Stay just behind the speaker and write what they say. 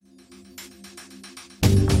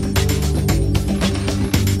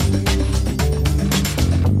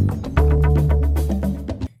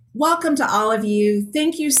Welcome to all of you.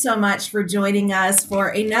 Thank you so much for joining us for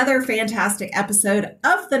another fantastic episode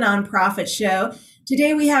of the Nonprofit Show.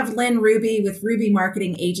 Today we have Lynn Ruby with Ruby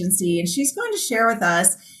Marketing Agency, and she's going to share with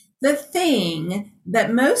us the thing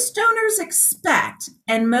that most donors expect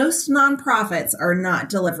and most nonprofits are not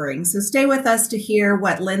delivering. So stay with us to hear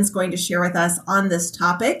what Lynn's going to share with us on this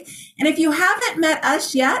topic. And if you haven't met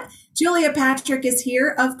us yet, Julia Patrick is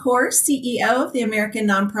here, of course, CEO of the American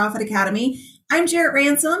Nonprofit Academy. I'm Jarrett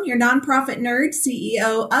Ransom, your nonprofit nerd,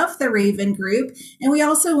 CEO of the Raven Group. And we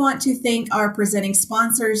also want to thank our presenting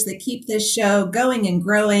sponsors that keep this show going and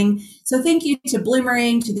growing. So thank you to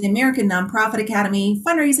Bloomerang, to the American Nonprofit Academy,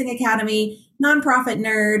 Fundraising Academy, Nonprofit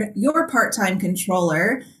Nerd, Your Part-Time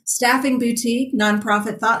Controller, Staffing Boutique,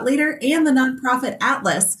 Nonprofit Thought Leader, and the Nonprofit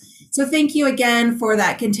Atlas. So thank you again for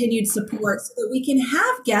that continued support so that we can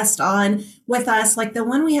have guests on with us like the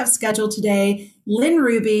one we have scheduled today, Lynn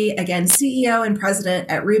Ruby, again, CEO and President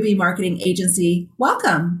at Ruby Marketing Agency.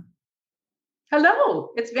 Welcome.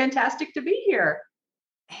 Hello. It's fantastic to be here.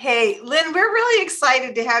 Hey, Lynn, we're really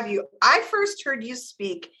excited to have you. I first heard you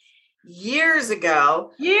speak years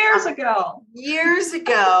ago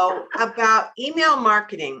about email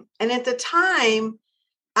marketing. And at the time,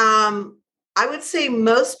 I would say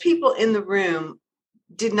most people in the room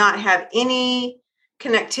did not have any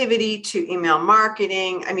connectivity to email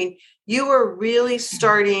marketing. I mean, you were really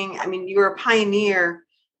starting, you were a pioneer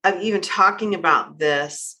of even talking about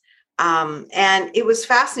this. And it was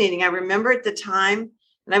fascinating. I remember at the time,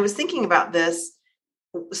 and I was thinking about this,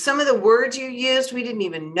 some of the words you used, we didn't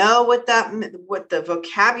even know what the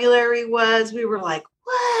vocabulary was. We were like,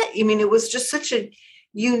 what? It was just such a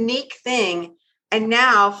unique thing. And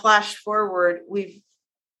now, flash forward,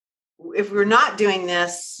 if we're not doing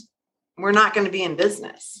this, we're not going to be in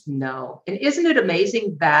business. No. And isn't it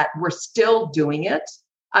amazing that we're still doing it?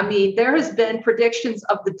 There has been predictions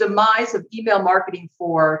of the demise of email marketing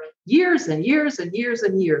for years and years and years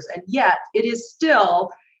and years. And yet it is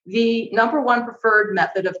still the number one preferred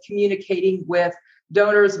method of communicating with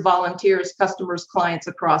donors, volunteers, customers, clients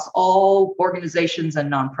across all organizations and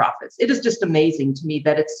nonprofits. It is just amazing to me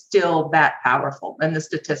that it's still that powerful, and the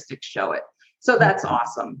statistics show it. So that's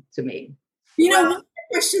awesome to me. One of the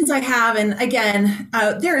questions I have, and again,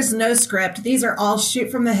 there is no script. These are all shoot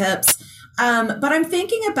from the hips. But I'm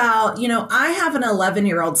thinking about, I have an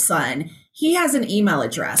 11-year-old son. He has an email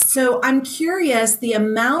address. So I'm curious the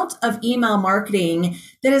amount of email marketing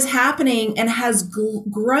that is happening and has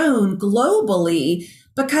grown globally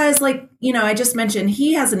because I just mentioned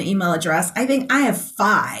he has an email address. I think I have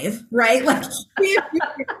 5, right?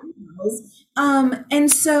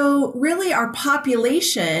 And so really our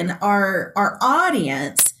population, our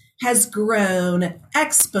audience has grown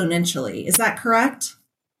exponentially. Is that correct?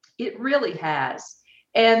 It really has.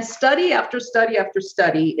 And study after study after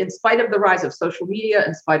study, in spite of the rise of social media,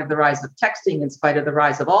 in spite of the rise of texting, in spite of the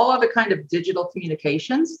rise of all other kind of digital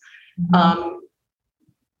communications,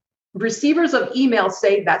 receivers of email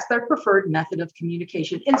say that's their preferred method of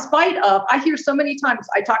communication. In spite of, I hear so many times,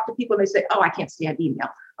 I talk to people and they say, oh, I can't stand email.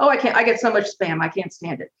 Oh, I get so much spam. I can't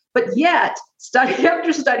stand it. But yet study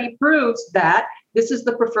after study proves that this is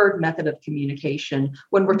the preferred method of communication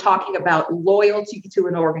when we're talking about loyalty to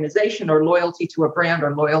an organization or loyalty to a brand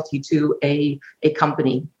or loyalty to a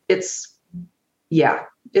company. It's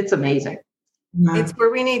amazing. It's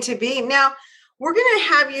where we need to be. Now, we're going to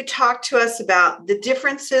have you talk to us about the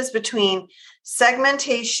differences between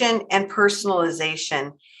segmentation and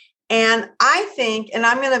personalization. And I think, and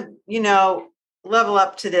I'm going to, level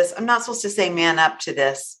up to this. I'm not supposed to say man up to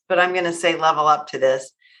this, but I'm going to say level up to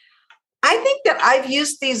this. I think that I've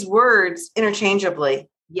used these words interchangeably.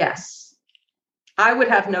 Yes. I would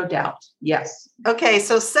have no doubt. Yes. Okay.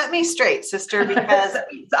 So set me straight, sister, because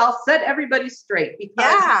I'll set everybody straight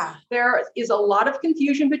because there is a lot of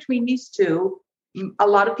confusion between these two. A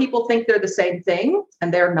lot of people think they're the same thing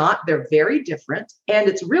and they're not. They're very different. And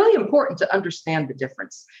it's really important to understand the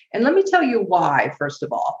difference. And let me tell you why, first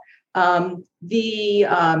of all. The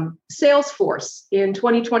Salesforce in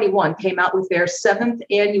 2021 came out with their 7th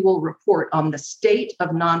annual report on the state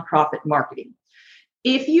of nonprofit marketing.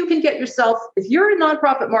 If you're in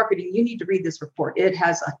nonprofit marketing, you need to read this report. It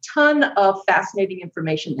has a ton of fascinating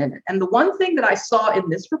information in it. And the one thing that I saw in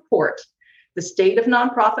this report, the state of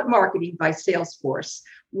nonprofit marketing by Salesforce,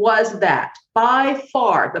 was that by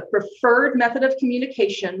far the preferred method of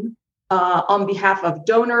communication on behalf of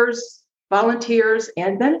donors, volunteers,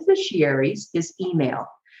 and beneficiaries is email.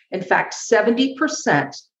 In fact,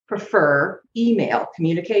 70% prefer email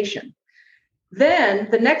communication. Then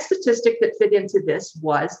the next statistic that fit into this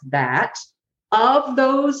was that Of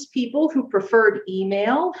those people who preferred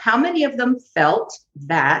email, how many of them felt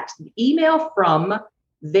that email from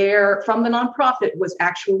the nonprofit was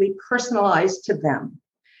actually personalized to them?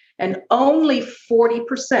 And only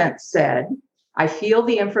 40% said, I feel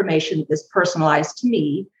the information is personalized to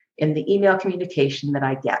me in the email communication that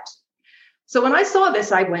I get. So when I saw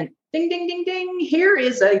this, I went, ding, ding, ding, ding. Here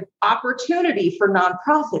is an opportunity for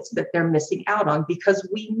nonprofits that they're missing out on, because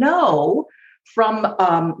we know from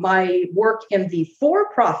my work in the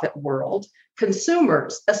for-profit world,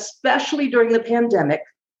 consumers, especially during the pandemic,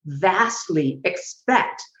 vastly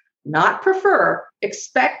expect, not prefer,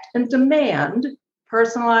 expect and demand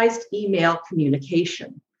personalized email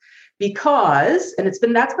communication. Because, and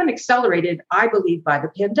that's been accelerated, I believe, by the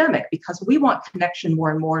pandemic, because we want connection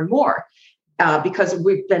more and more and more, because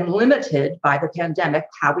we've been limited by the pandemic,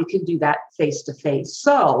 how we can do that face to face.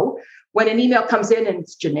 So when an email comes in and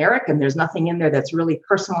it's generic and there's nothing in there that's really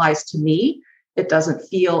personalized to me, it doesn't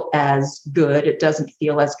feel as good. It doesn't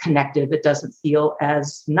feel as connective. It doesn't feel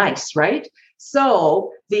as nice, right?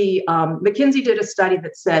 So the McKinsey did a study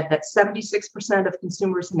that said that 76% of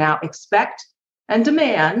consumers now expect and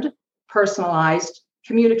demand personalized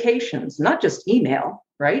communications, not just email,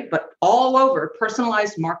 right? But all over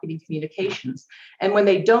personalized marketing communications. And when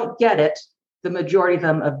they don't get it, the majority of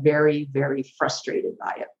them are very, very frustrated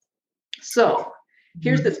by it. So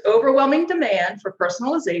here's this overwhelming demand for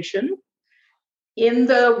personalization in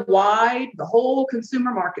the whole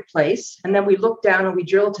consumer marketplace. And then we look down and we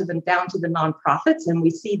drill down to the nonprofits, and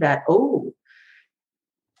we see that,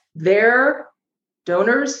 their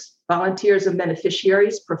donors, volunteers, and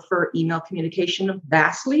beneficiaries prefer email communication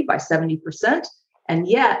vastly by 70%. And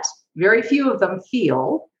yet very few of them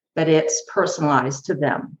feel that it's personalized to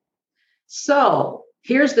them. So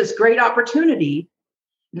here's this great opportunity.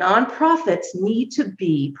 Nonprofits need to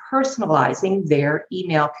be personalizing their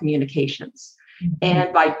email communications. Mm-hmm.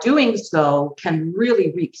 And by doing so can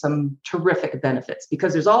really reap some terrific benefits,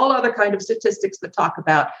 because there's all other kind of statistics that talk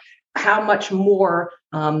about how much more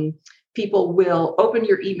people will open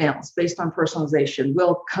your emails based on personalization,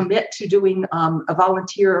 will commit to doing a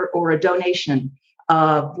volunteer or a donation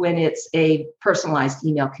when it's a personalized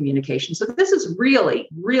email communication. So this is really,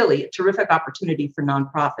 really a terrific opportunity for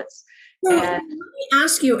nonprofits. Well, let me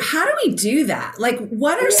ask you, how do we do that? Like,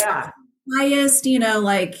 what are some highest,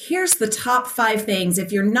 here's the top 5 things.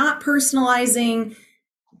 If you're not personalizing,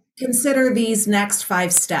 consider these next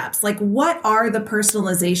 5 steps. Like, what are the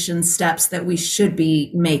personalization steps that we should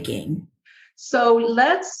be making? So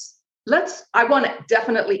I want to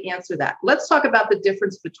definitely answer that. Let's talk about the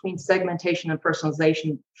difference between segmentation and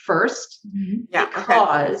personalization first. Mm-hmm. Yeah,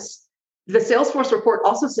 because the Salesforce report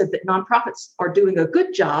also said that nonprofits are doing a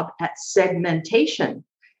good job at segmentation.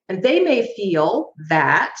 And they may feel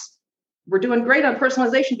that we're doing great on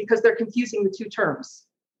personalization because they're confusing the two terms.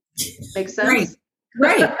 Makes sense?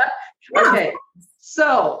 Right. Okay.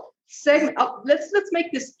 So let's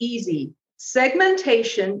make this easy.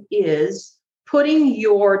 Segmentation is putting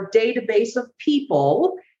your database of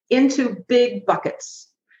people into big buckets.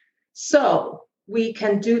 So we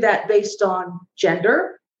can do that based on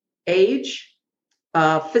gender, age,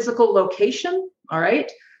 physical location, all right?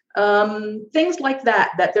 Things like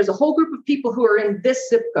that there's a whole group of people who are in this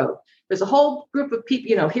zip code. There's a whole group of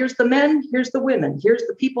people, here's the men, here's the women, here's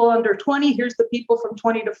the people under 20, here's the people from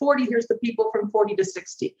 20 to 40, here's the people from 40 to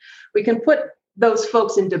 60. We can put those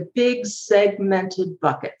folks into big segmented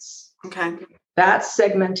buckets. Okay. That's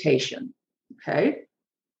segmentation. Okay.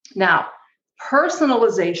 Now,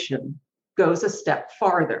 personalization goes a step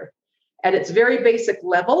farther. At its very basic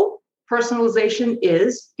level, personalization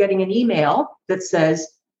is getting an email that says,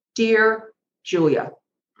 "Dear Julia."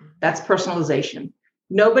 That's personalization.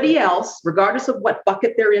 Nobody else, regardless of what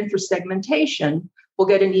bucket they're in for segmentation, will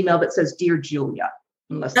get an email that says, "Dear Julia."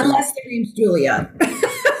 Unless their name's Julia.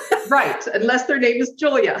 Right. Unless their name is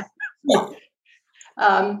Julia. Yeah.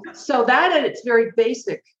 So that at its very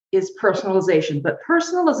basic is personalization, but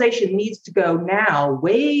personalization needs to go now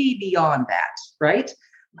way beyond that, right?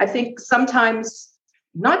 I think sometimes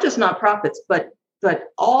not just nonprofits, but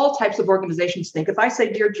all types of organizations think if I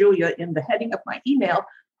say "Dear Julia" in the heading of my email,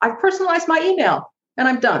 I've personalized my email and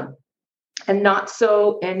I'm done. And not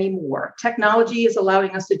so anymore. Technology is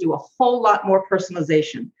allowing us to do a whole lot more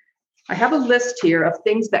personalization. I have a list here of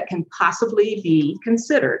things that can possibly be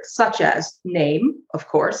considered, such as name, of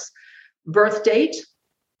course, birth date,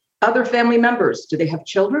 other family members. Do they have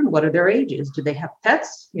children? What are their ages? Do they have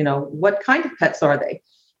pets? What kind of pets are they?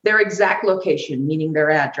 Their exact location, meaning their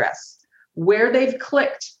address, where they've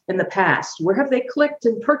clicked in the past. Where have they clicked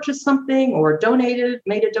and purchased something or donated,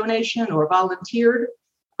 made a donation or volunteered?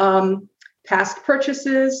 past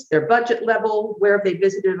purchases, their budget level, where have they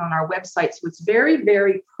visited on our website. So it's very,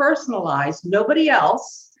 very personalized. Nobody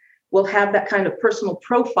else will have that kind of personal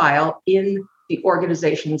profile in the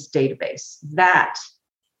organization's database. That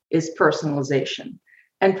is personalization.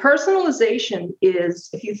 And personalization is,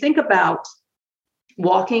 if you think about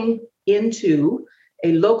walking into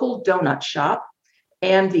a local donut shop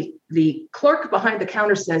and the clerk behind the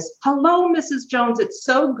counter says, "Hello, Mrs. Jones, it's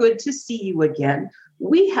so good to see you again.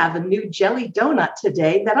 We have a new jelly donut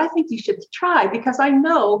today that I think you should try because I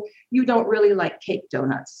know you don't really like cake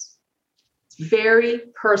donuts." It's very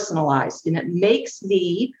personalized, and it makes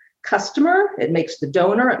the customer, it makes the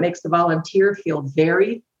donor, it makes the volunteer feel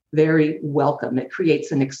very, very welcome. It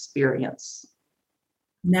creates an experience.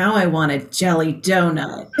 Now I want a jelly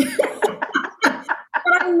donut.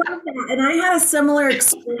 I love that. And I had a similar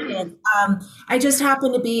experience. I just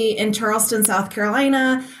happened to be in Charleston, South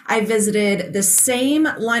Carolina. I visited the same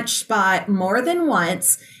lunch spot more than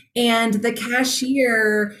once. And the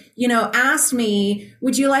cashier, asked me,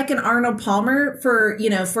 "Would you like an Arnold Palmer for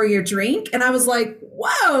your drink?" And I was like,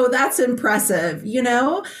 "Whoa, that's impressive."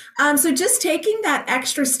 So just taking that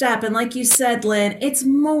extra step. And like you said, Lynn, it's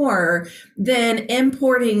more than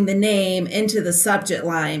importing the name into the subject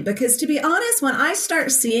line, because to be honest, when I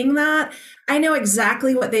start seeing that, I know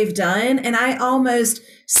exactly what they've done, and I almost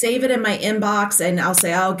save it in my inbox and I'll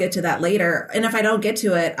say, "I'll get to that later." And if I don't get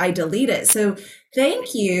to it, I delete it. So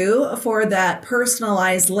thank you for that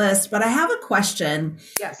personalized list. But I have a question.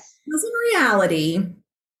 Yes. Because in reality,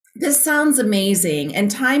 this sounds amazing,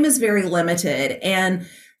 and time is very limited. And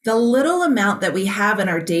the little amount that we have in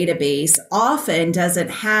our database often doesn't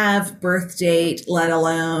have birth date, let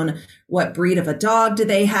alone what breed of a dog do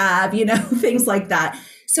they have, things like that.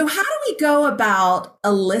 So how do we go about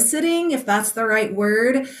eliciting, if that's the right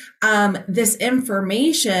word, this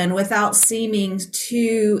information without seeming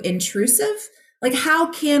too intrusive? Like,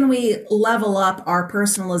 how can we level up our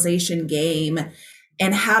personalization game,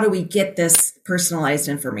 and how do we get this personalized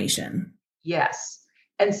information? Yes.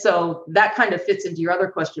 And so that kind of fits into your other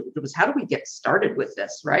question, which was, how do we get started with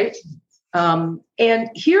this, right? And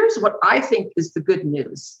here's what I think is the good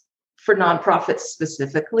news for nonprofits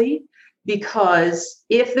specifically, because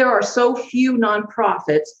if there are so few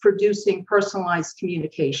nonprofits producing personalized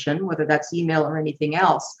communication, whether that's email or anything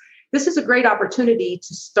else, this is a great opportunity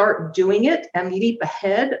to start doing it and leap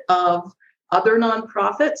ahead of other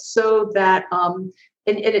nonprofits, so that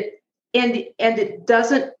it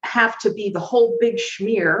doesn't have to be the whole big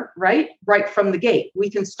schmear, right from the gate. We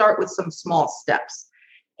can start with some small steps.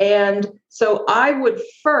 And so I would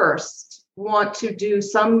first want to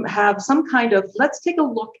have some kind of, let's take a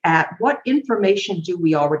look at what information do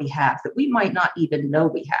we already have that we might not even know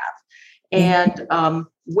we have, and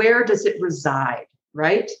where does it reside,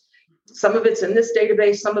 right? Some of it's in this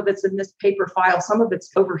database, some of it's in this paper file, some of it's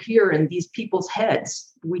over here in these people's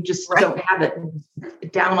heads. We just don't have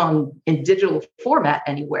it down in digital format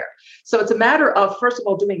anywhere. So it's a matter of, first of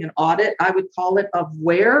all, doing an audit, I would call it, of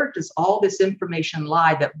where does all this information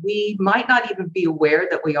lie that we might not even be aware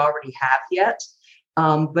that we already have yet,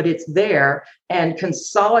 but it's there, and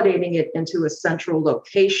consolidating it into a central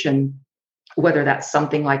location, whether that's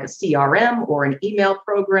something like a CRM or an email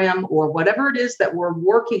program or whatever it is that we're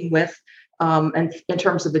working with, and in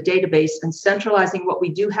terms of the database, and centralizing what we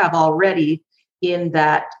do have already in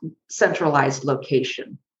that centralized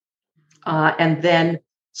location. And then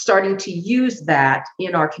starting to use that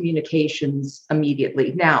in our communications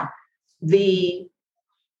immediately. Now,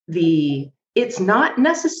 it's not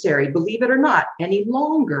necessary, believe it or not, any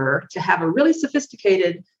longer to have a really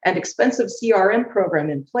sophisticated and expensive CRM program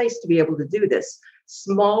in place to be able to do this.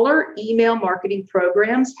 Smaller email marketing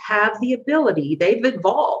programs have the ability, they've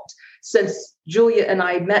evolved since Julia and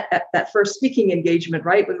I met at that first speaking engagement,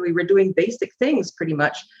 right, when we were doing basic things pretty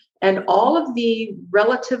much. And all of the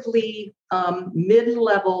relatively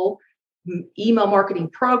mid-level email marketing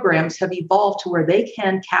programs have evolved to where they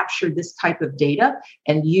can capture this type of data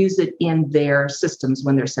and use it in their systems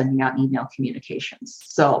when they're sending out email communications.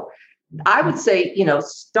 So I would say,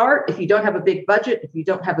 start, if you don't have a big budget, if you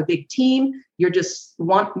don't have a big team, you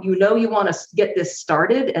want to get this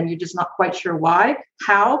started and you're just not quite sure why,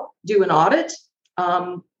 how, do an audit,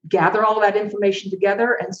 gather all of that information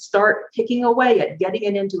together and start picking away at getting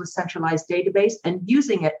it into a centralized database and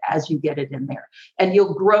using it as you get it in there. And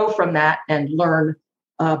you'll grow from that and learn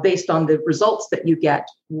based on the results that you get,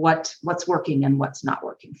 what's working and what's not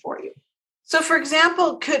working for you. So, for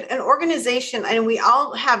example, could an organization, and we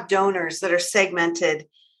all have donors that are segmented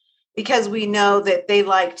because we know that they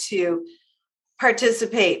like to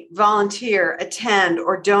participate, volunteer, attend,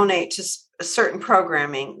 or donate to certain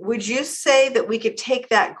programming, would you say that we could take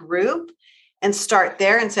that group and start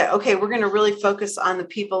there and say, okay, we're going to really focus on the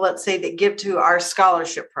people, let's say, that give to our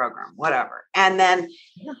scholarship program, whatever, and then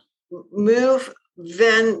move,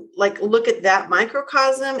 then like look at that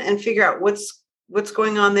microcosm and figure out what's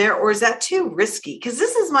going on there? Or is that too risky? Because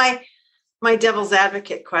this is my devil's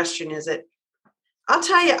advocate question. Is it, I'll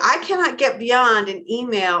tell you, I cannot get beyond an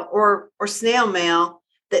email or snail mail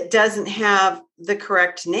that doesn't have the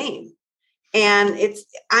correct name. And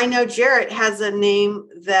I know Jarrett has a name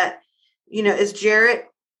that, is Jarrett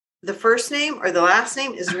the first name or the last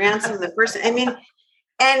name? Is Ransom the first name? I mean,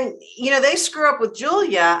 and, they screw up with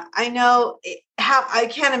Julia. I know how, I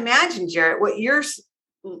can't imagine, Jarrett, what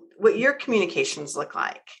your communications look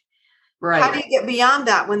like. Right. How do you get beyond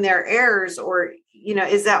that when there are errors, or,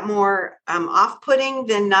 is that more off-putting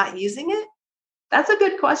than not using it? That's a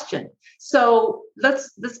good question. So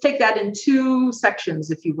let's take that in two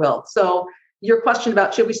sections, if you will. So your question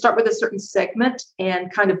about, should we start with a certain segment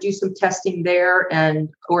and kind of do some testing there,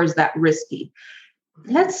 or is that risky?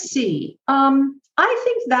 Let's see. I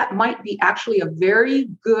think that might be actually a very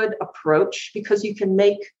good approach, because you can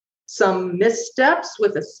make some missteps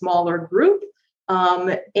with a smaller group,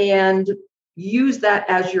 and use that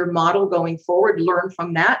as your model going forward, learn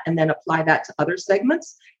from that, and then apply that to other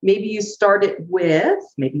segments. Maybe you start it with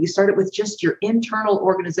just your internal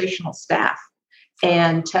organizational staff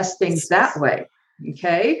and test things that way.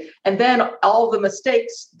 Okay. And then all the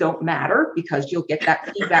mistakes don't matter, because you'll get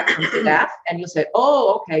that feedback from staff and you'll say,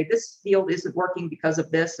 oh, okay, this field isn't working because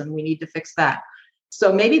of this, and we need to fix that.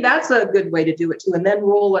 So maybe that's a good way to do it too. And then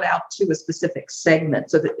roll it out to a specific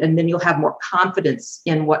segment, and then you'll have more confidence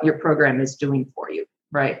in what your program is doing for you.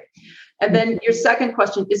 Right. And then your second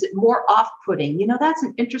question, is it more off-putting? That's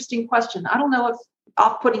an interesting question. I don't know if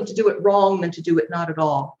off-putting to do it wrong than to do it not at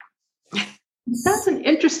all. That's an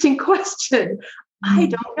interesting question. I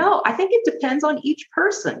don't know. I think it depends on each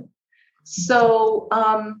person. So,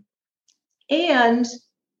 and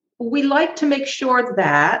we like to make sure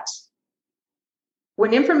that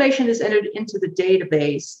when information is entered into the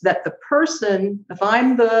database, that the person, if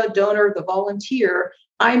I'm the donor, the volunteer,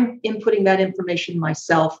 I'm inputting that information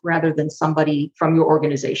myself rather than somebody from your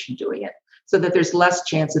organization doing it, so that there's less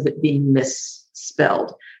chance of it being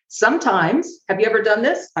misspelled. Sometimes, have you ever done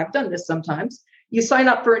this? I've done this sometimes. You sign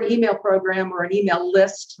up for an email program or an email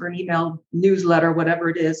list or an email newsletter, whatever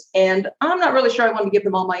it is, and I'm not really sure I want to give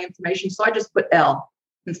them all my information, so I just put L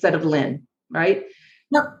instead of Lynn, right?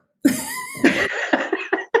 No.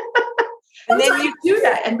 And then you do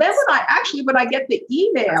that. And then when I get the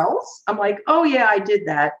emails, I'm like, oh yeah, I did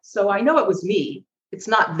that. So I know it was me. It's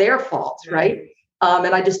not their fault, right? And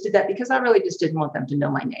I just did that because I really just didn't want them to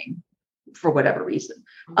know my name for whatever reason.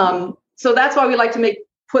 So that's why we like to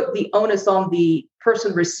put the onus on the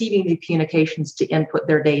person receiving the communications to input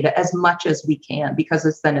their data as much as we can, because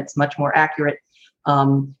it's much more accurate,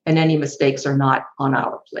 and any mistakes are not on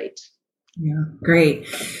our plate. Yeah, great.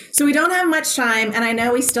 So we don't have much time, and I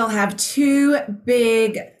know we still have two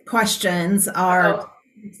big questions of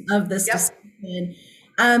this discussion.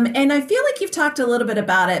 And I feel like you've talked a little bit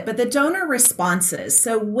about it, but the donor responses.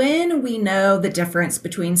 So when we know the difference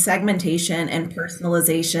between segmentation and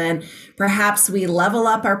personalization, perhaps we level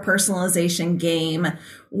up our personalization game.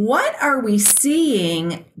 What are we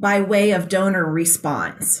seeing by way of donor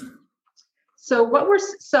response?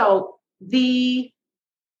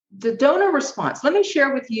 The donor response, let me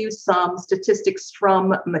share with you some statistics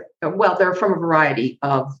they're from a variety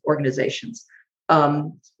of organizations,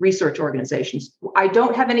 research organizations. I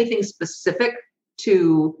don't have anything specific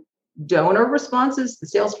to donor responses. The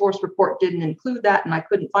Salesforce report didn't include that, and I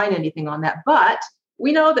couldn't find anything on that. But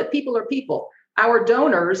we know that people are people. Our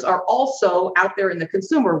donors are also out there in the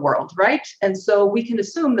consumer world, right? And so we can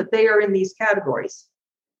assume that they are in these categories.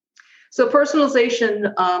 So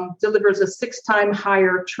personalization delivers a 6-time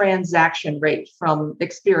higher transaction rate. From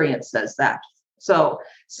experience says that. So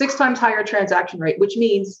 6 times higher transaction rate, which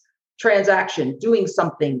means transaction, doing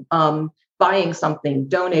something, buying something,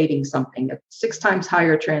 donating something, a 6 times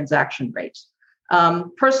higher transaction rate.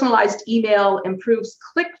 Personalized email improves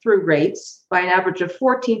click-through rates by an average of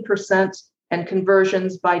 14% and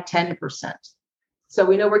conversions by 10%. So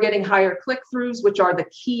we know we're getting higher click-throughs, which are the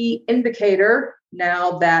key indicator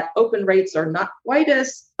now that open rates are not quite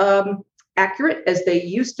as accurate as they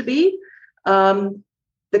used to be.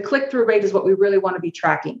 The click-through rate is what we really want to be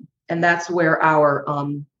tracking. And that's where our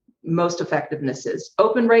most effectiveness is.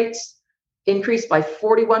 Open rates increase by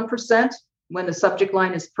 41% when the subject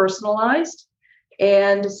line is personalized.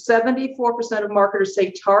 And 74% of marketers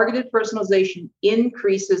say targeted personalization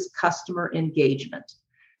increases customer engagement.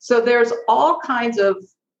 So there's all kinds of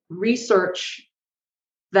research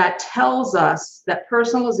that tells us that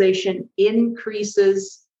personalization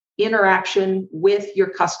increases interaction with your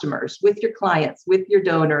customers, with your clients, with your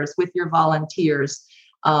donors, with your volunteers.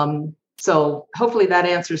 So hopefully that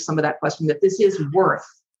answers some of that question, that this is worth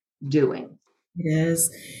doing. It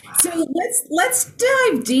is. So let's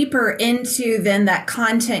dive deeper into then that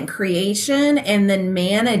content creation and then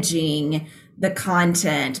managing the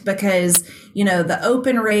content, because, you know, the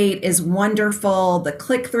open rate is wonderful. The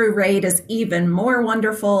click-through rate is even more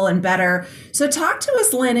wonderful and better. So talk to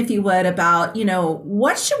us, Lynn, if you would, about, you know,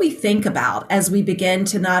 what should we think about as we begin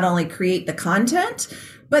to not only create the content,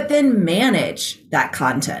 but then manage that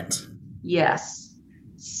content? Yes.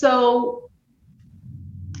 So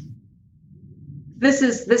this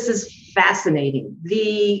is fascinating.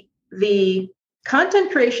 The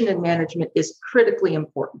content creation and management is critically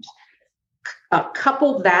important.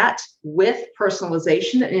 Couple that with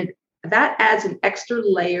personalization, and that adds an extra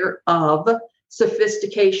layer of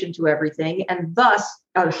sophistication to everything, and thus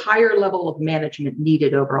a higher level of management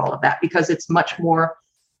needed over all of that, because it's much more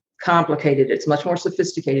complicated, it's much more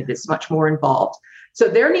sophisticated, it's much more involved. So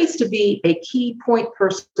there needs to be a key point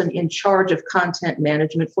person in charge of content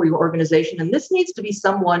management for your organization, and this needs to be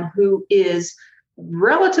someone who is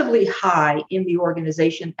relatively high in the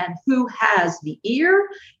organization and who has the ear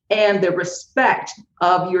and the respect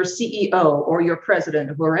of your CEO or your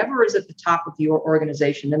president, whoever is at the top of your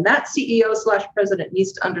organization. And that CEO/president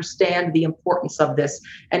needs to understand the importance of this.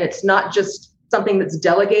 And it's not just something that's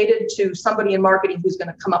delegated to somebody in marketing who's going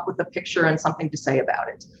to come up with a picture and something to say about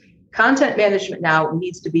it. Content management now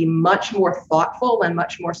needs to be much more thoughtful and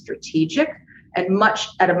much more strategic and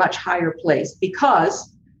at a much higher place,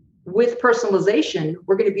 because with personalization,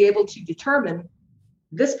 we're going to be able to determine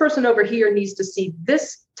this person over here needs to see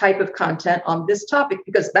this type of content on this topic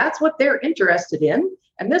because that's what they're interested in.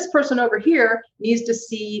 And this person over here needs to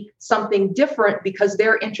see something different because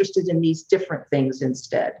they're interested in these different things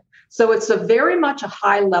instead. So it's a very much a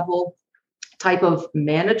high level type of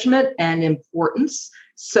management and importance,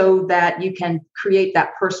 so that you can create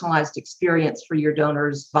that personalized experience for your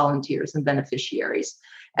donors, volunteers, and beneficiaries.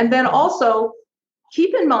 And then also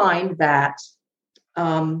keep in mind that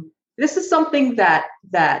this is something that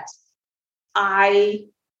I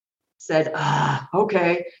said,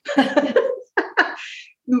 okay.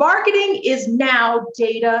 Marketing is now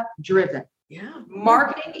data driven. Yeah.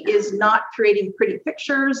 Marketing is not creating pretty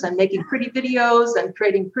pictures and making pretty videos and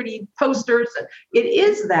creating pretty posters. It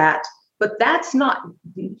is that, but that's not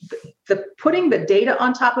the putting the data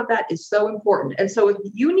on top of that is so important. And so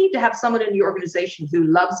you need to have someone in your organization who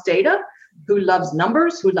loves data, who loves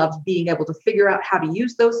numbers, who loves being able to figure out how to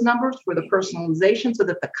use those numbers for the personalization so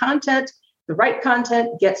that the right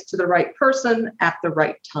content gets to the right person at the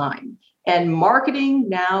right time. And marketing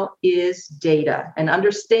now is data, and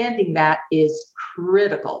understanding that is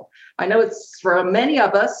critical. I know it's, for many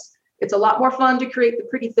of us, it's a lot more fun to create the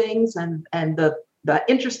pretty things and the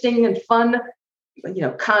interesting and fun,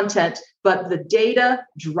 content, but the data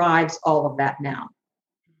drives all of that now.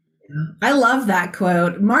 I love that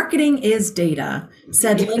quote. Marketing is data,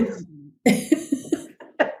 said Lynn.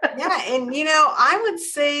 Yeah. And, I would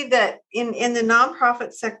say that in the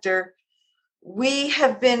nonprofit sector, we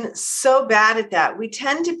have been so bad at that. We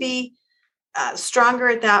tend to be stronger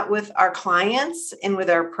at that with our clients and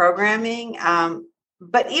with our programming.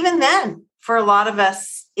 But even then, for a lot of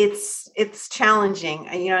us, it's challenging,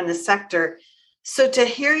 in the sector. So to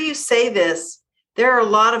hear you say this, there are a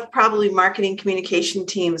lot of probably marketing communication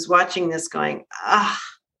teams watching this going,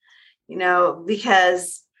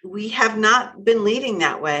 because we have not been leading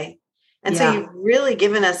that way. And so you've really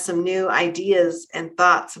given us some new ideas and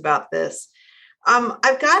thoughts about this.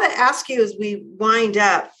 I've got to ask you as we wind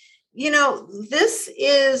up, this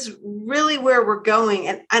is really where we're going.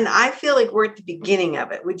 And I feel like we're at the beginning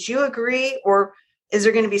of it. Would you agree? Or is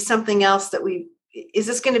there going to be something else is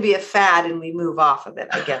this going to be a fad and we move off of it?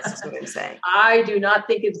 I guess is what I'm saying. I do not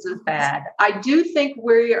think it's a fad. I do think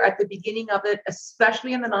we're at the beginning of it,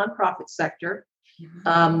 especially in the nonprofit sector.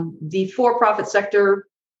 The for-profit sector,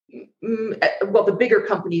 the bigger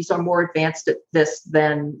companies are more advanced at this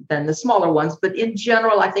than the smaller ones. But in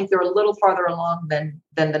general, I think they're a little farther along than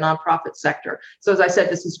the nonprofit sector. So as I said,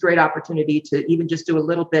 this is a great opportunity to even just do a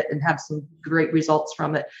little bit and have some great results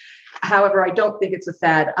from it. However, I don't think it's a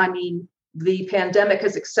fad. I mean, the pandemic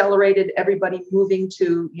has accelerated everybody moving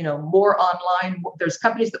to, more online. There's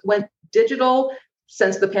companies that went digital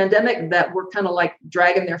since the pandemic that were kind of like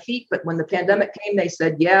dragging their feet. But when the pandemic came, they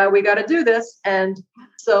said, yeah, we got to do this. And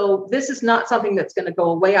so this is not something that's going to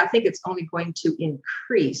go away. I think it's only going to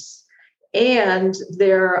increase. And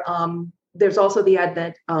there's also the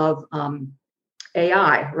advent of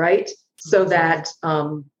AI, right? So that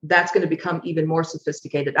that's going to become even more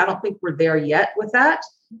sophisticated. I don't think we're there yet with that,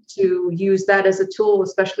 to use that as a tool,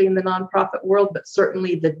 especially in the nonprofit world, but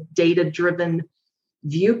certainly the data-driven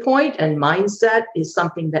viewpoint and mindset is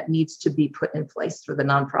something that needs to be put in place for the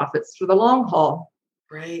nonprofits for the long haul.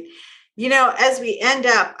 Right. As we end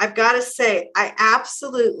up, I've got to say,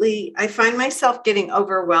 I find myself getting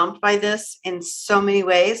overwhelmed by this in so many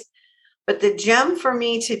ways. But the gem for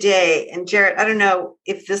me today, and Jarrett, I don't know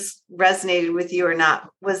if this resonated with you or not,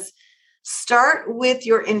 was start with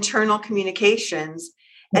your internal communications.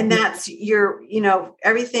 And that's your,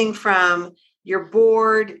 everything from your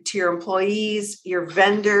board to your employees, your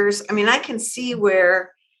vendors. I mean, I can see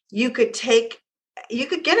where you could get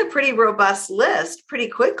a pretty robust list pretty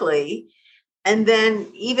quickly, and then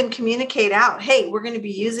even communicate out, hey, we're going to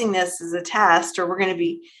be using this as a test, or we're going to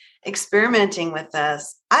be experimenting with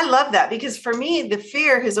this. I love that, because for me, the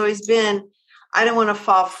fear has always been, I don't want to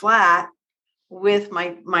fall flat with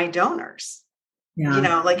my donors.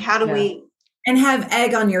 Yeah. How do we... And have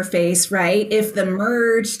egg on your face, right? If the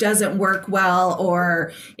merge doesn't work well,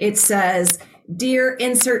 or it says, dear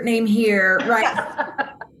insert name here, right?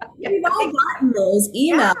 We've all gotten those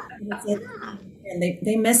emails. Yeah. And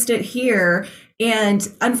they missed it here. And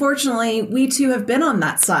unfortunately, we too have been on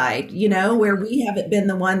that side, where we haven't been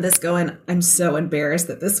the one that's going, I'm so embarrassed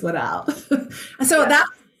that this went out. So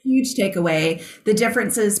that's a huge takeaway. The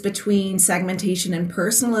differences between segmentation and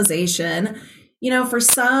personalization. For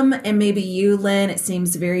some, and maybe you, Lynn, it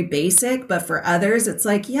seems very basic, but for others, it's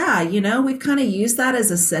like, we've kind of used that as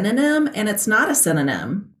a synonym, and it's not a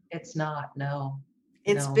synonym. It's not, no.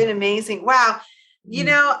 It's been amazing. Wow.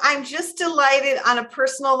 I'm just delighted on a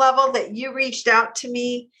personal level that you reached out to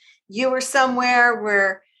me. You were somewhere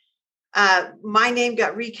where my name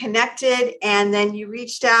got reconnected, and then you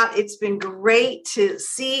reached out. It's been great to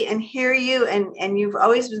see and hear you. And you've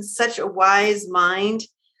always been such a wise mind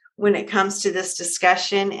when it comes to this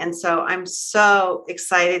discussion. And so I'm so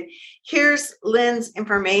excited. Here's Lynn's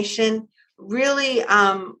information. Really,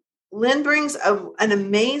 Lynn brings an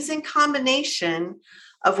amazing combination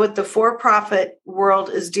of what the for-profit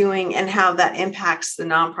world is doing and how that impacts the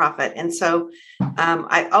nonprofit. And so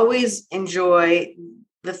I always enjoy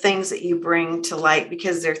the things that you bring to light,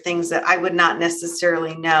 because they're things that I would not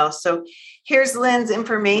necessarily know. So here's Lynn's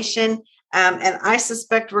information. And I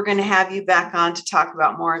suspect we're going to have you back on to talk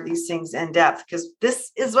about more of these things in depth, because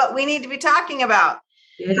this is what we need to be talking about.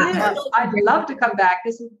 It is. I'd love to come back.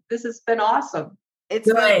 This has been awesome. It's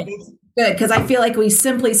good, because I feel like we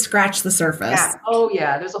simply scratched the surface. Yeah. Oh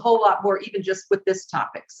yeah, there's a whole lot more even just with this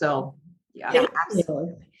topic. So yeah,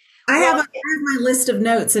 absolutely. I have my list of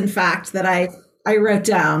notes, in fact, that I wrote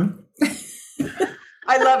down.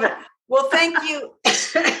 I love it. Well, thank you.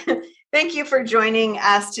 Thank you for joining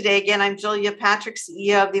us today. Again, I'm Julia Patrick,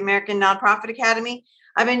 CEO of the American Nonprofit Academy.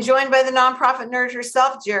 I've been joined by the nonprofit nerd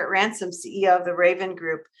herself, Jarrett Ransom, CEO of the Raven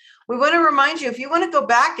Group. We want to remind you, if you want to go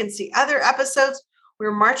back and see other episodes,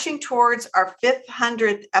 we're marching towards our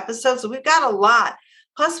 500th episode. So we've got a lot.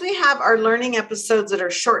 Plus, we have our learning episodes that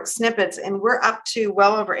are short snippets, and we're up to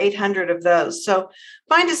well over 800 of those. So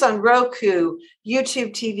find us on Roku,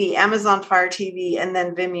 YouTube TV, Amazon Fire TV, and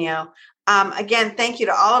then Vimeo. Again, thank you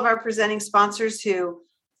to all of our presenting sponsors who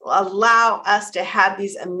allow us to have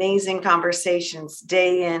these amazing conversations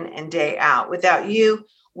day in and day out. Without you,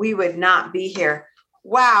 we would not be here.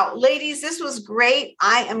 Wow, ladies, this was great.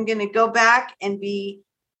 I am going to go back and be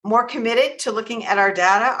more committed to looking at our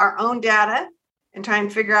data, our own data, and try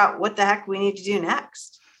and figure out what the heck we need to do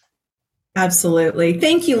next. Absolutely.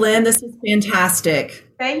 Thank you, Lynn. This was fantastic.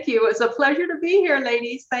 Thank you. It's a pleasure to be here,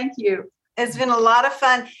 ladies. Thank you. It's been a lot of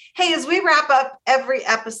fun. Hey, as we wrap up every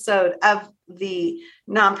episode of the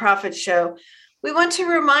Nonprofit Show, we want to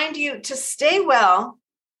remind you to stay well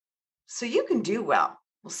so you can do well.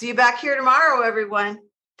 We'll see you back here tomorrow, everyone.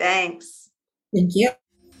 Thanks. Thank you.